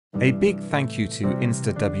A big thank you to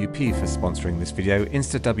InstaWP for sponsoring this video.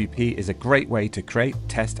 InstaWP is a great way to create,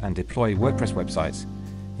 test and deploy WordPress websites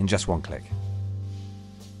in just one click.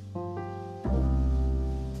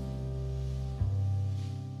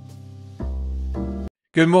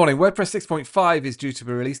 Good morning. WordPress 6.5 is due to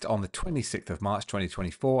be released on the 26th of March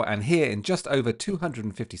 2024, and here in just over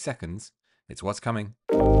 250 seconds, it's what's coming.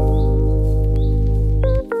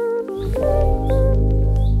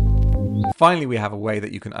 Finally, we have a way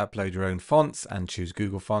that you can upload your own fonts and choose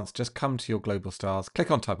Google Fonts. Just come to your global styles, click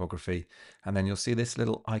on typography, and then you'll see this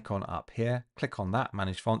little icon up here. Click on that,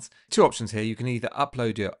 manage fonts. Two options here. You can either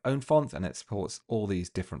upload your own font and it supports all these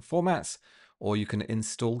different formats, or you can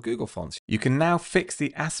install Google Fonts. You can now fix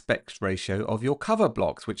the aspect ratio of your cover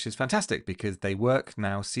blocks, which is fantastic because they work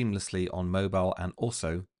now seamlessly on mobile and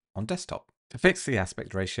also on desktop. To fix the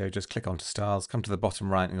aspect ratio, just click onto Styles, come to the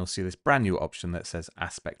bottom right, and you'll see this brand new option that says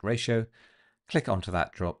Aspect Ratio. Click onto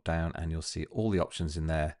that drop down and you'll see all the options in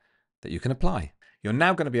there that you can apply. You're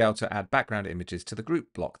now going to be able to add background images to the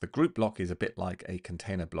group block. The group block is a bit like a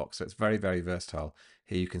container block, so it's very, very versatile.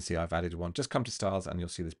 Here you can see I've added one. Just come to Styles and you'll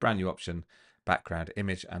see this brand new option, background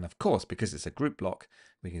image. And of course, because it's a group block,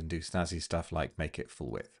 we can do snazzy stuff like make it full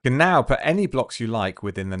width. You can now put any blocks you like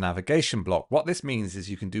within the navigation block. What this means is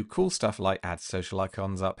you can do cool stuff like add social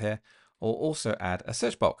icons up here, or also add a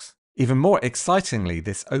search box. Even more excitingly,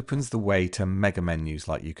 this opens the way to mega menus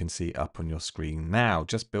like you can see up on your screen now,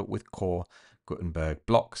 just built with core Gutenberg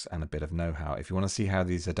blocks and a bit of know-how. If you want to see how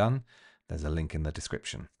these are done, there's a link in the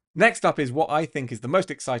description. Next up is what I think is the most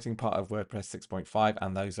exciting part of WordPress 6.5,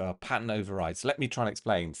 and those are pattern overrides. Let me try and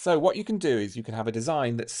explain. So what you can do is you can have a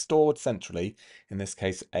design that's stored centrally, in this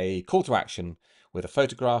case a call to action with a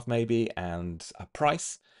photograph maybe and a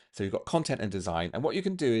price. So you've got content and design, and what you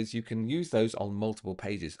can do is you can use those on multiple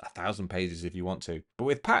pages, 1,000 pages if you want to. But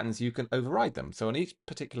with patterns, you can override them. So on each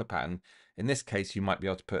particular pattern, in this case, you might be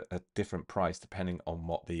able to put a different price depending on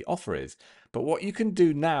what the offer is. But what you can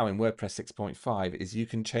do now in WordPress 6.5 is you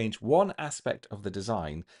can change one aspect of the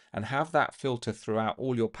design and have that filter throughout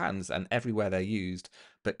all your patterns and everywhere they're used,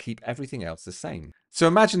 but keep everything else the same. So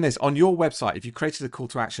imagine this on your website, if you created a call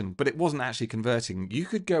to action, but it wasn't actually converting, you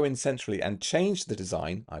could go in centrally and change the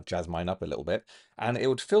design. I've jazzed mine up a little bit, and it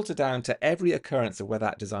would filter down to every occurrence of where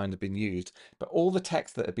that design had been used, but all the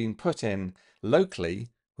text that had been put in locally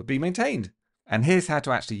would be maintained. And here's how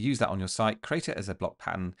to actually use that on your site. Create it as a block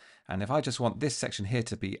pattern. And if I just want this section here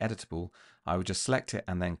to be editable, I would just select it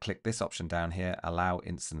and then click this option down here, allow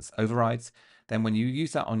instance overrides. Then when you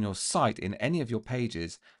use that on your site in any of your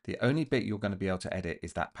pages, the only bit you're going to be able to edit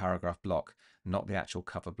is that paragraph block, not the actual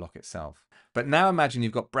cover block itself. But now imagine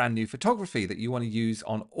you've got brand new photography that you want to use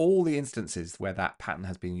on all the instances where that pattern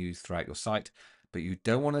has been used throughout your site, but you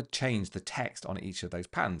don't want to change the text on each of those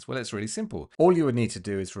patterns. Well, it's really simple. All you would need to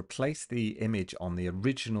do is replace the image on the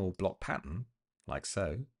original block pattern, like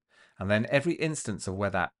so, and then every instance of where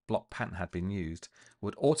that block pattern had been used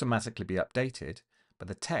would automatically be updated, but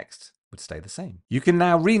the text would stay the same. You can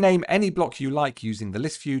now rename any block you like using the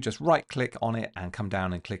list view. Just right click on it and come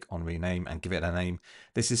down and click on rename and give it a name.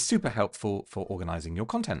 This is super helpful for organizing your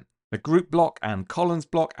content. The group block and columns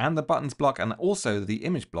block and the buttons block and also the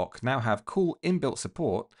image block now have cool inbuilt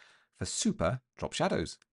support for super drop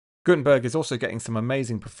shadows. Gutenberg is also getting some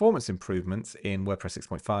amazing performance improvements in WordPress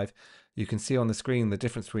 6.5. You can see on the screen the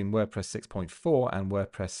difference between WordPress 6.4 and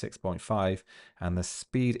WordPress 6.5, and the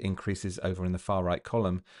speed increases over in the far right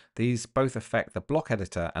column. These both affect the block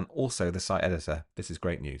editor and also the site editor. This is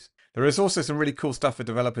great news. There is also some really cool stuff for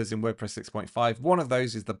developers in WordPress 6.5. One of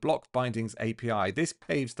those is the block bindings API. This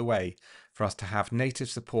paves the way for us to have native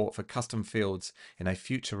support for custom fields in a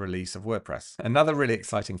future release of WordPress. Another really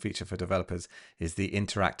exciting feature for developers is the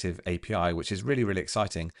interactive API, which is really, really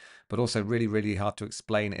exciting, but also really, really hard to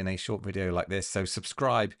explain in a short video like this. So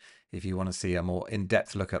subscribe if you want to see a more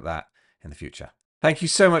in-depth look at that in the future. Thank you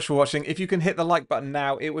so much for watching. If you can hit the like button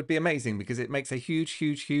now, it would be amazing because it makes a huge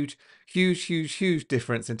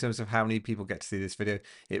difference in terms of how many people get to see this video.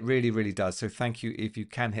 It really, really does. So thank you if you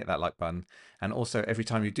can hit that like button. And also every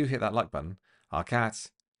time you do hit that like button, our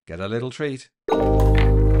cats get a little treat.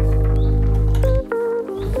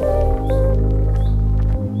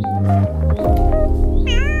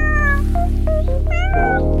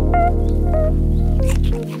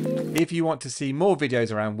 If you want to see more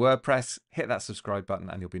videos around WordPress, hit that subscribe button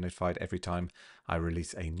and you'll be notified every time I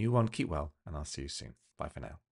release a new one. Keep well, and I'll see you soon. Bye for now.